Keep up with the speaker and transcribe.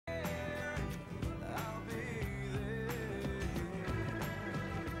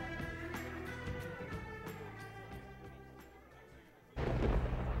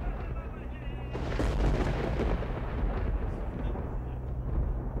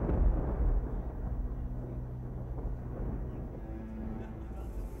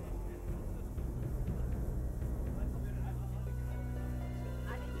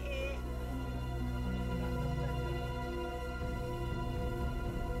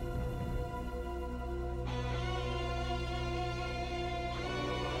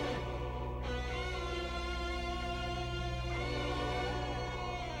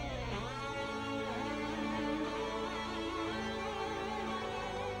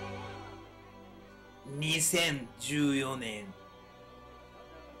2014年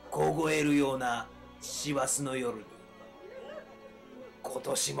凍えるような師走の夜に今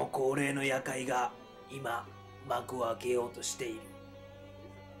年も恒例の夜会が今幕を開けようとしている。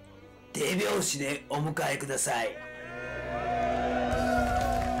手拍子でお迎えください。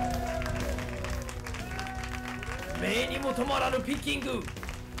目にも止まらぬピッキング、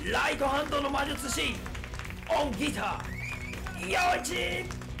ライトハンドの魔術師、オンギター、陽一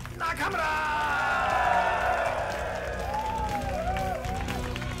中村。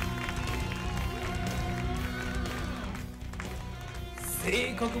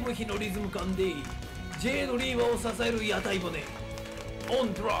正確無比のリズム感で J ドリーマーを支える屋台骨、オ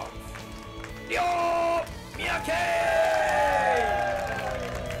ンドラムズ、両三宅。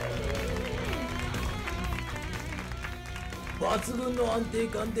抜群の安定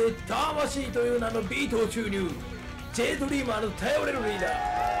感で魂という名のビートを注入、 J ドリーマーの頼れるリーダー、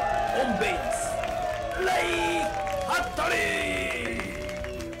オンベース、レイ・ハットリー。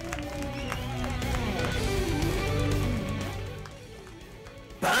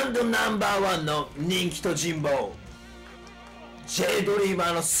バンドナンバーワンの人気と人望、 J ドリーマ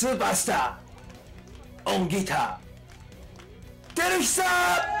ーのスーパースター、オンギター、照久中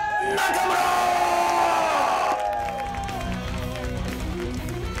村。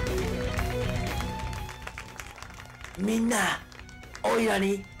みんなおいら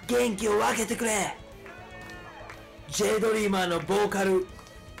に元気を分けてくれ。 J ドリーマーのボーカル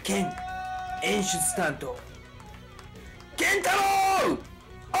兼演出担当、健太郎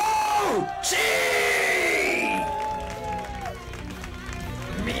チー。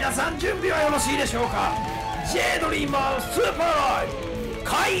皆さん準備はよろしいでしょうか。 J ドリーマースーパーライブ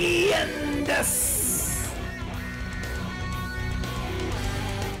開演です。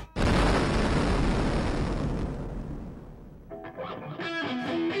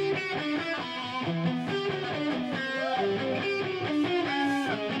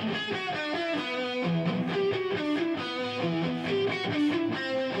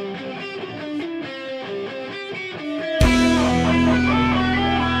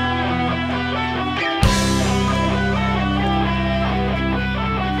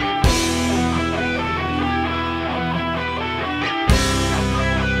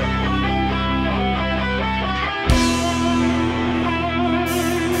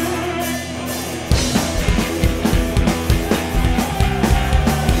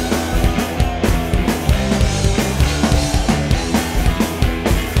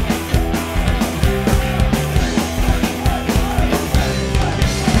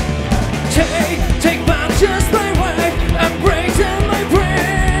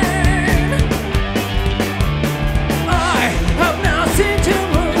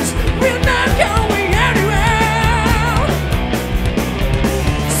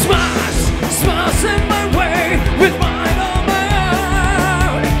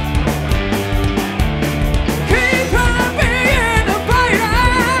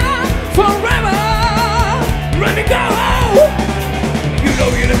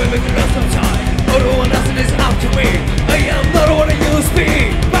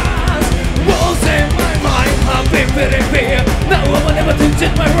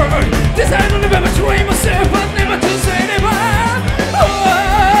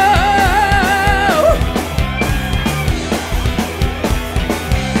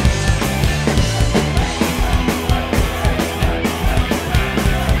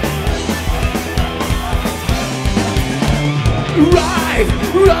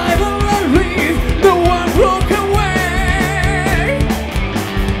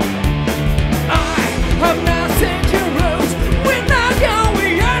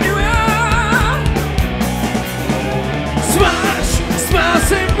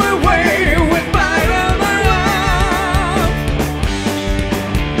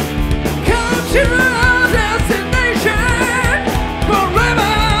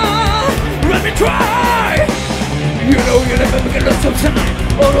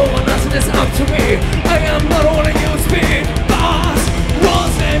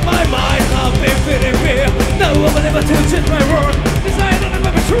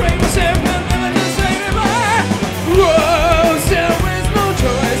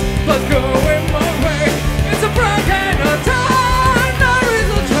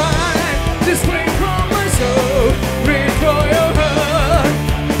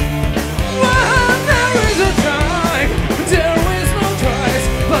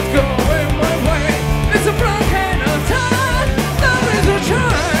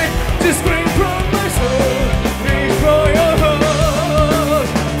Just scream from my soul, reach for your heart.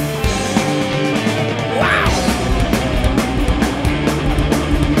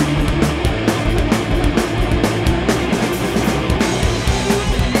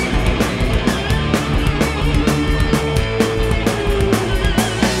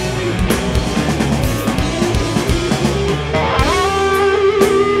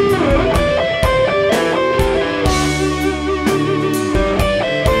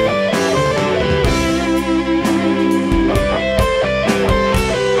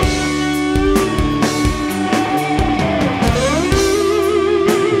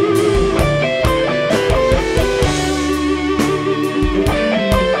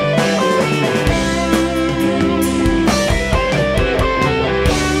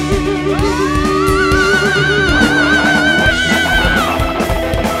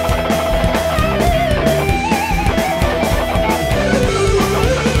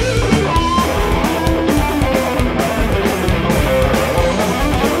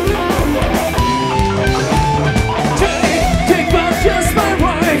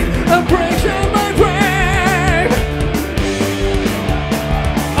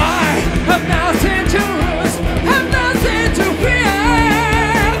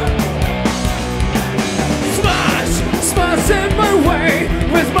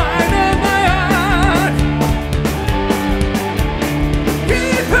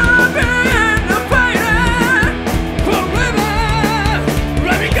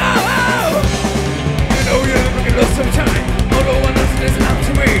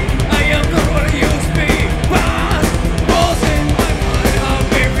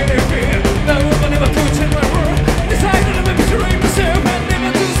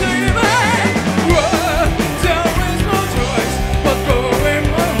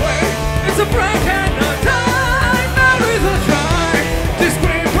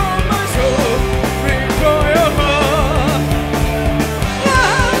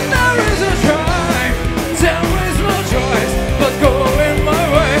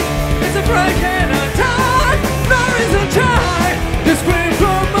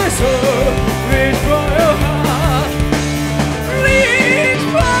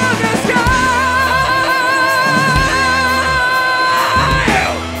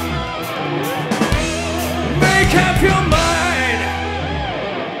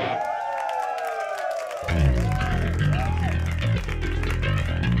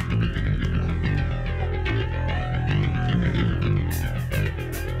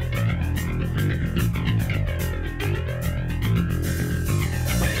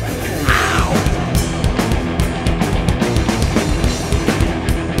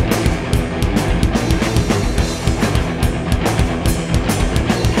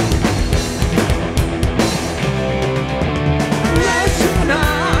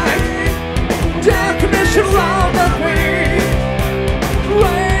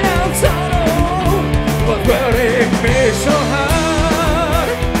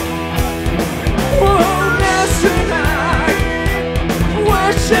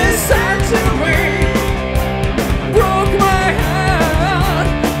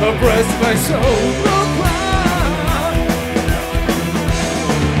 my soul will cry.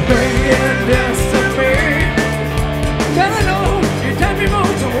 Maybe that's to me. Can I know you tell me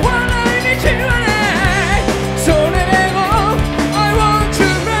more to what I need to know? So let me go. I want to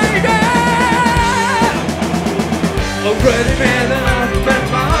make it. Already made up my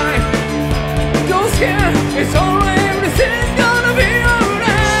mind. Don't scare. It's alright. Everything's gonna be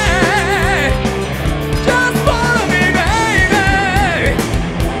alright. Just follow me, baby.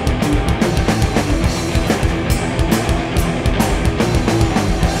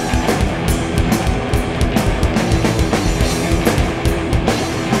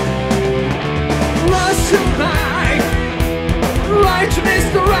 Lost tonight, righteousness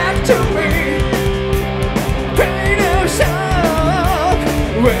direct to me. Pain of shock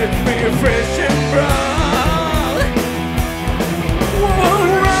with me, fresh and brown.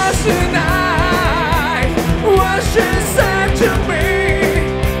 Won't rush tonight, wash inside to me.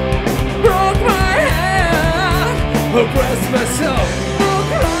 Broke my heart, oppressed myself, no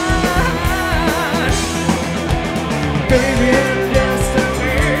cry. Baby, I'm just a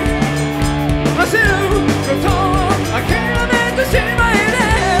me. I see you, you're tall, I can't imagine to see my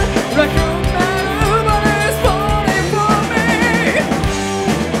head. Like you're not nobody's falling for me.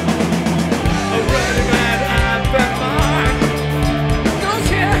 Already mad up and mine. Don't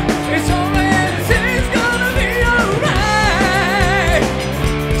care, it's alright, everything's gonna be alright.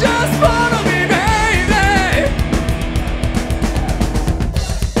 Just follow me, baby.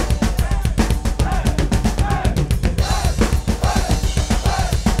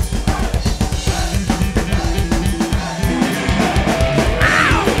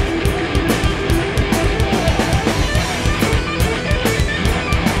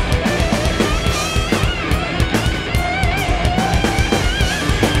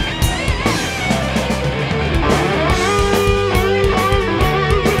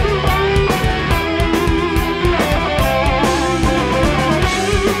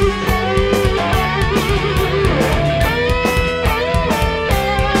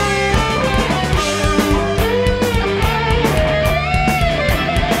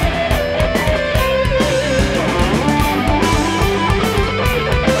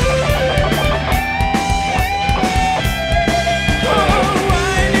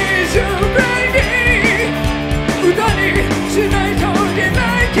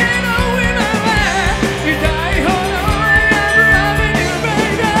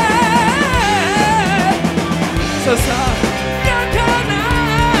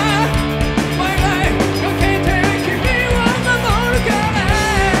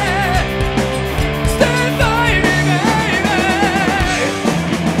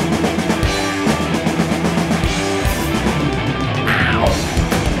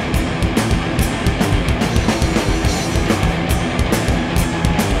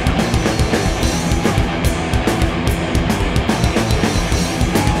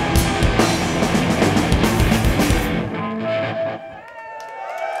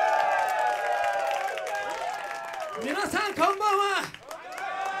皆さんこんばんは。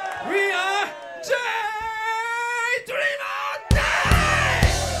We are J-DREAMER。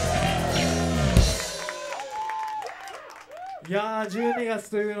いやー、12月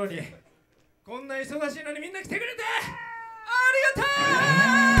というのにこんな忙しいのにみんな来てくれてありがと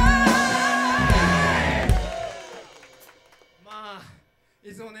う。まあ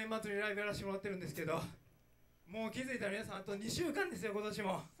いつも年末にライブやらせてもらってるんですけど、もう気づいたら皆さんあと2週間ですよ、今年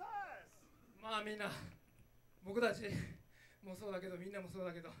も。まあみんな僕たちもそうだけどみんなもそう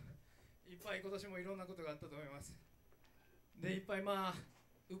だけど、いっぱい今年もいろんなことがあったと思います。でいっぱいまあ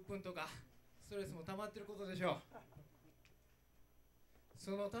鬱憤とかストレスも溜まってることでしょう。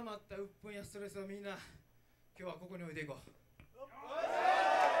その溜まった鬱憤やストレスをみんな今日はここに置いていこう。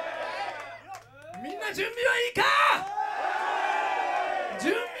みんな準備はいいか？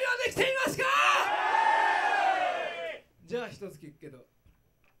準備はできていますか？じゃあ一つ聞くけど、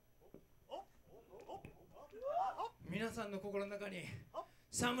皆さんの心の中に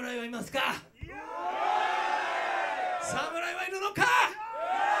侍はいますか？侍はいるのか？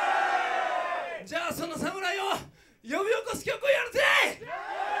じゃあその侍を呼び起こす曲をやるぜ！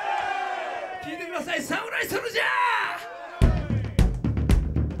聞いてください、侍ソルジャー！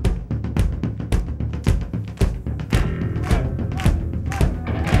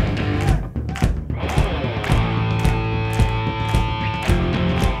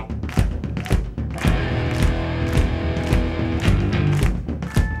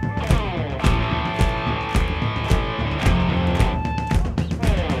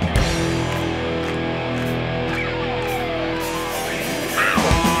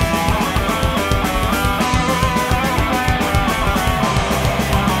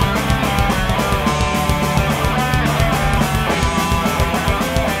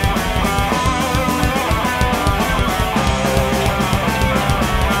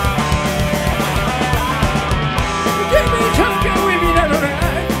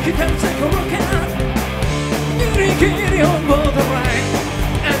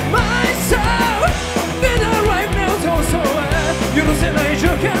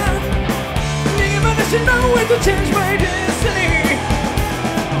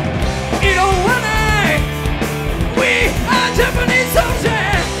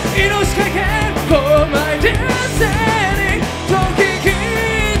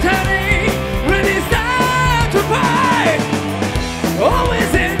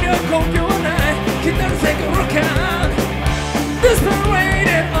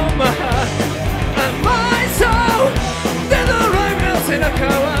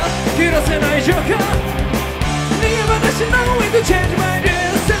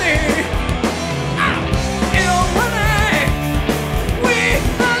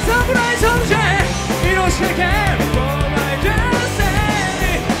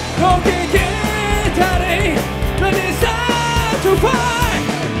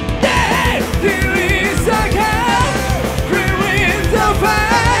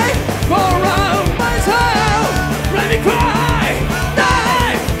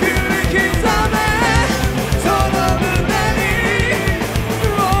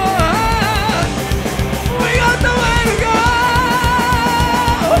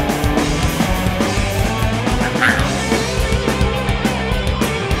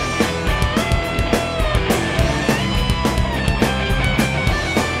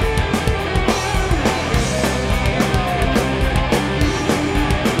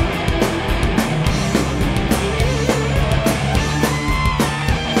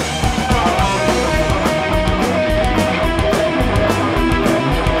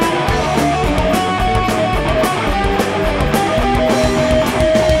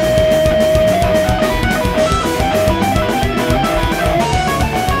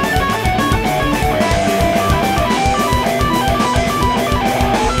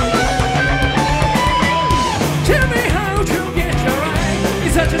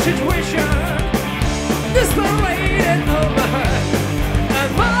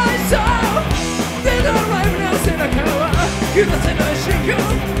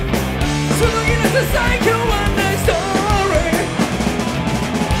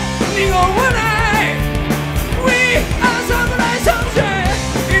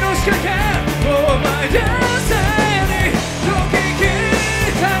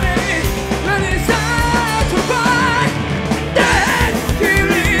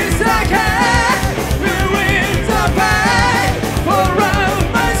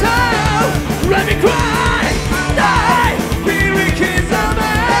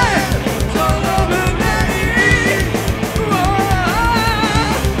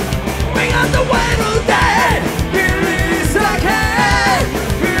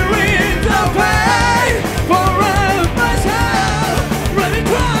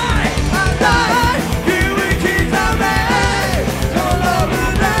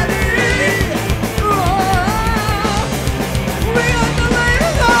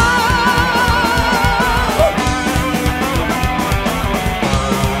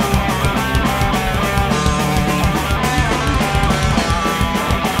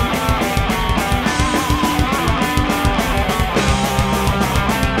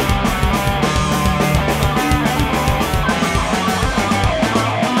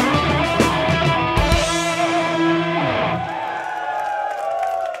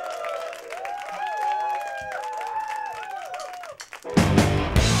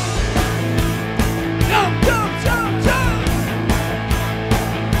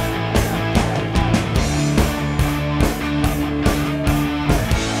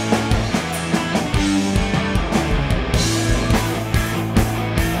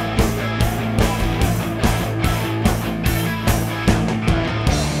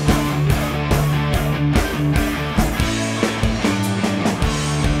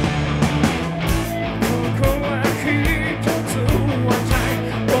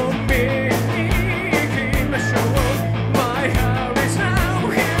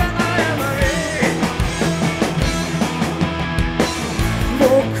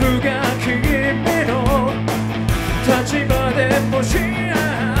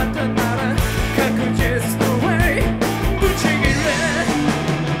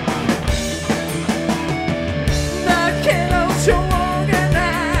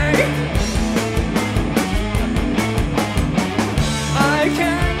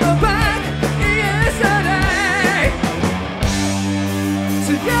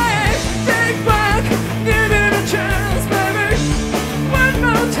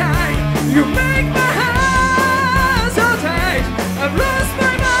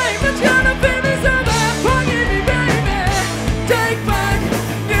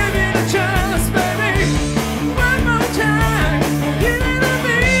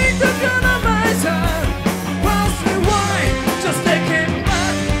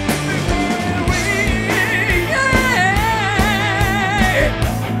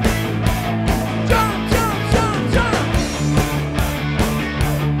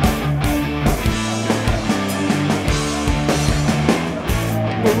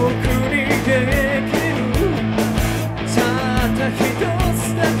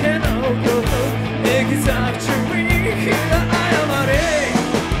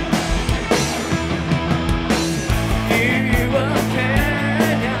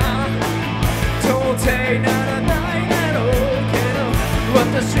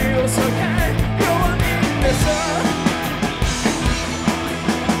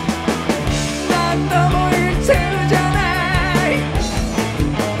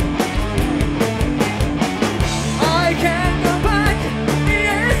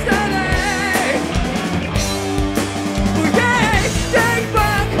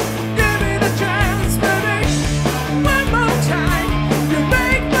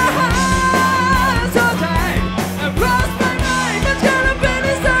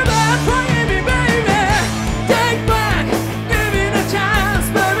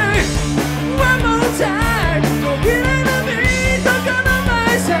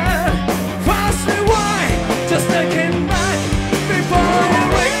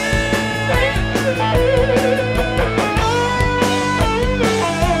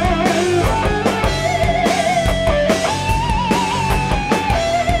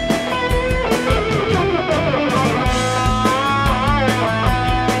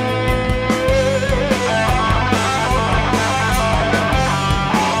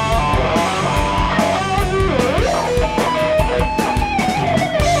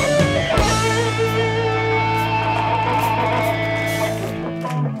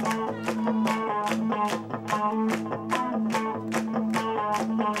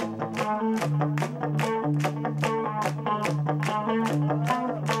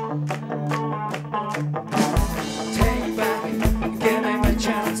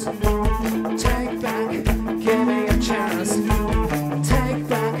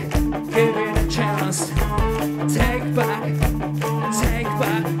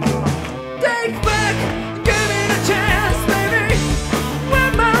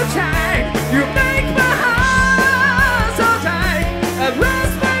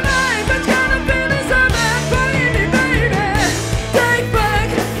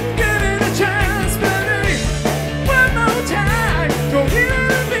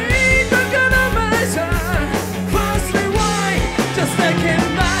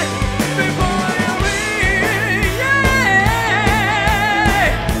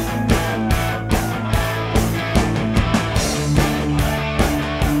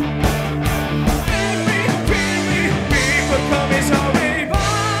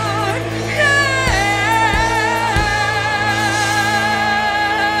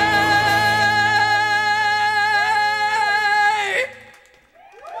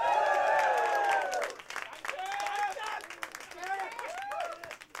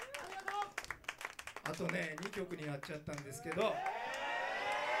あとね2曲になっちゃったんですけど、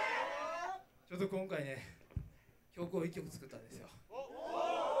ちょっと今回ね曲を1曲作ったんですよ。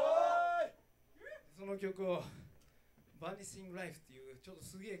その曲をバニシングライフっていうちょっと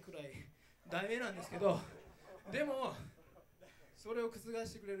すげえ暗い題名なんですけど、でもそれを覆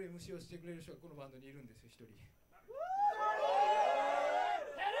してくれる MC をしてくれる人がこのバンドにいるんですよ。1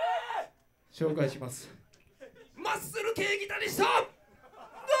人紹介します。マッスル系ギタリスト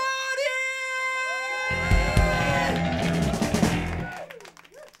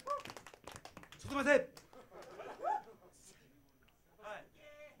ちょっと待って。はい。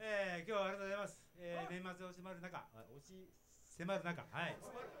今日はありがとうございます。年末を迫る中、はい。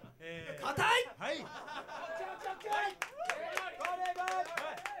硬い。はい。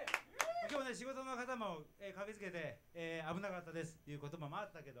今日ね仕事の方も、駆けつけて、危なかったですという言葉もあ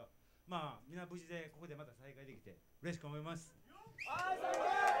ったけど、まあ皆無事でここでまた再会できて嬉しく思います。ま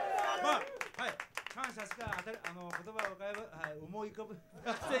あはい。感謝しか言葉を思い浮かぶ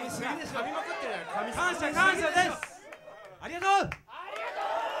学生に噛みまくってる。感謝です。ありがとう。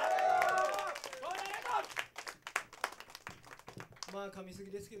まあ噛みす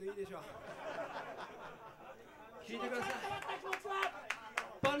ぎですけどいいでしょう。聞いてください。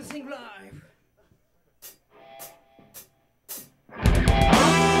バンシングライフ。「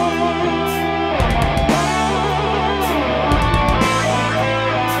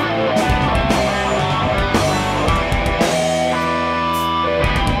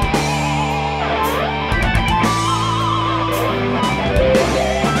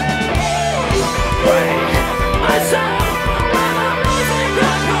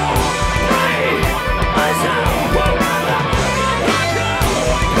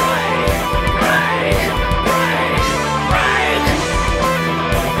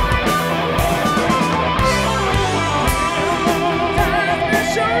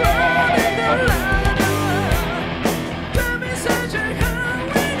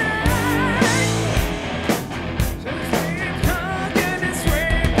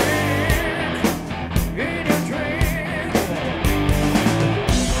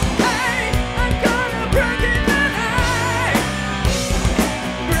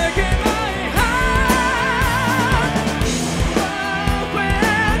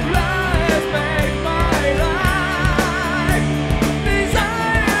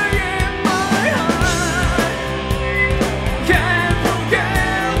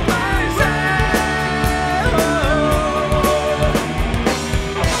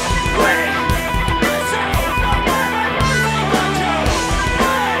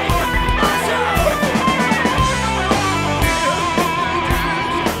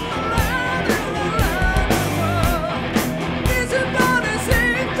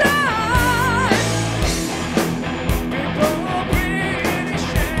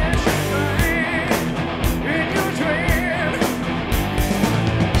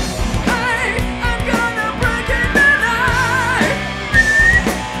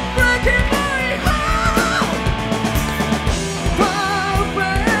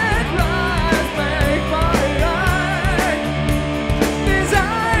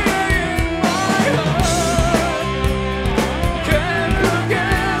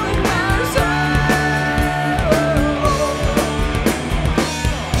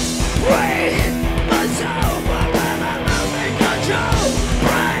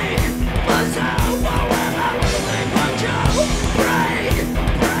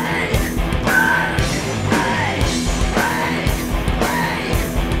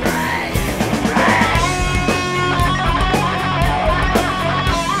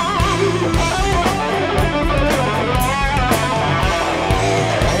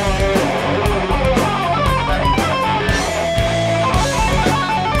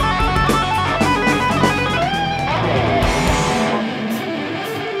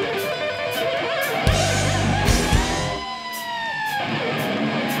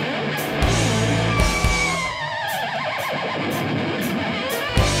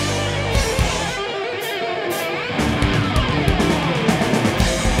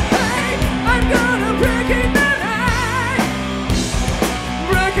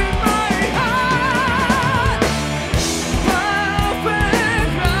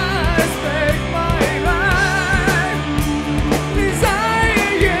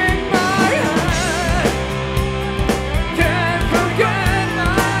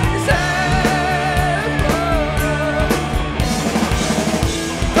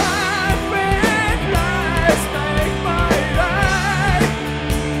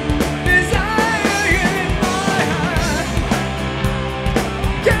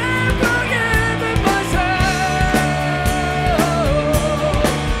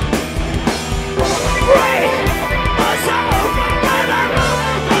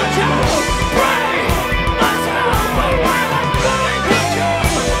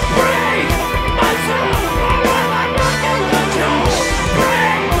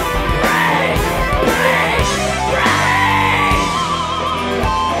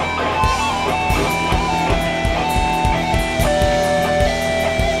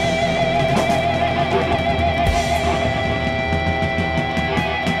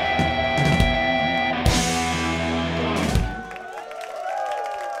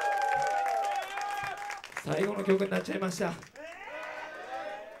の曲になっちゃいました。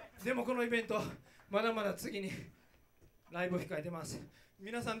でもこのイベントまだまだ次にライブを控えてます。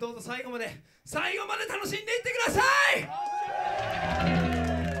皆さんどうぞ最後まで楽しんでいってください。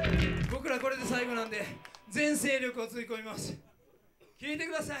僕らこれで最後なんで全勢力をつぎ込みます。聴いて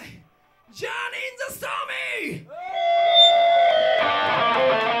ください。ジャーニー・イン・ザ・ストーミー。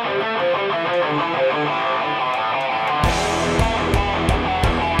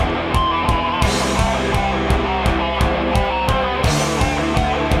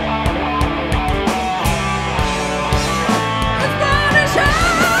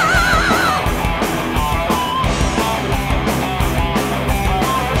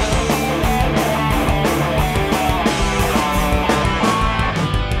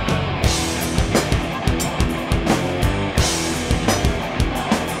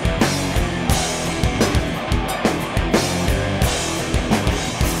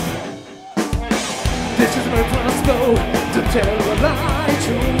To tell a lie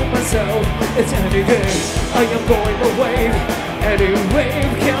to myself, it's any day I am going away. Any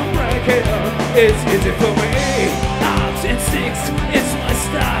wave can break it up. It's easy for me. Out and six, it's my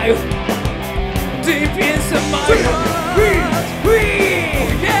style. Deep inside my heart, free,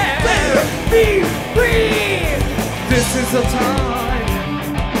 yeah, free. This is the time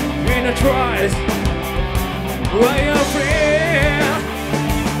in a trial. I am free.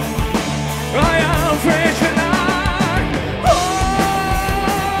 I am free tonight.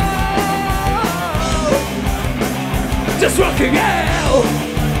 Just rocking out.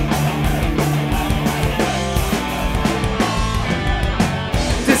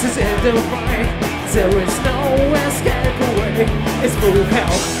 This is it, the right. There is no escape away. It's full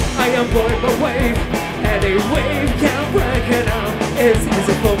hell. I am going my way. Any wave can break it out. It's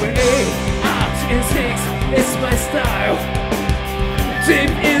easy for me. Out in six, it's my style.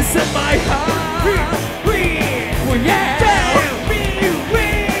 Deep inside my heart. Yeah.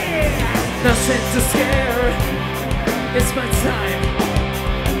 Nothing to scare. It's my time.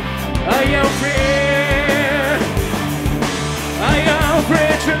 I am free. I am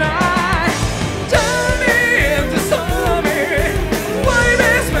free tonight. Journey into stormy.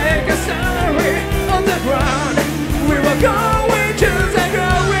 Waves make a story on the ground. We were going to the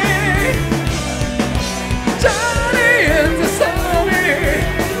glory. Journey into stormy.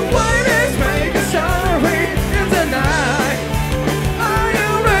 Waves make a story in the night. Are you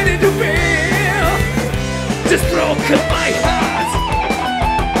ready to feel? Just broken my heart.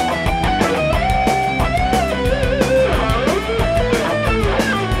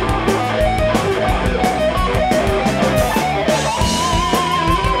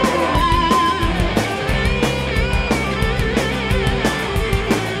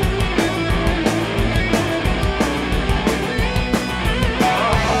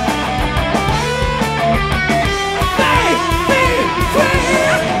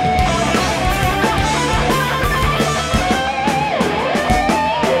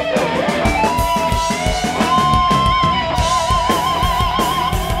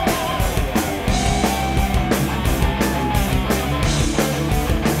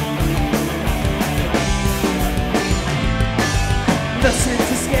 Nothing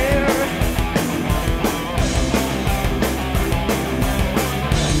to scare.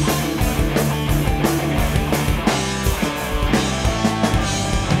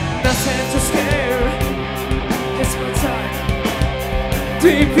 Nothing to scare. It's my time.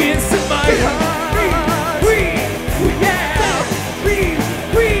 Deep inside my heart.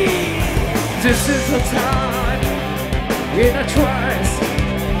 This is the time in a trance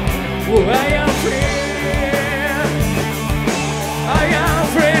where I am.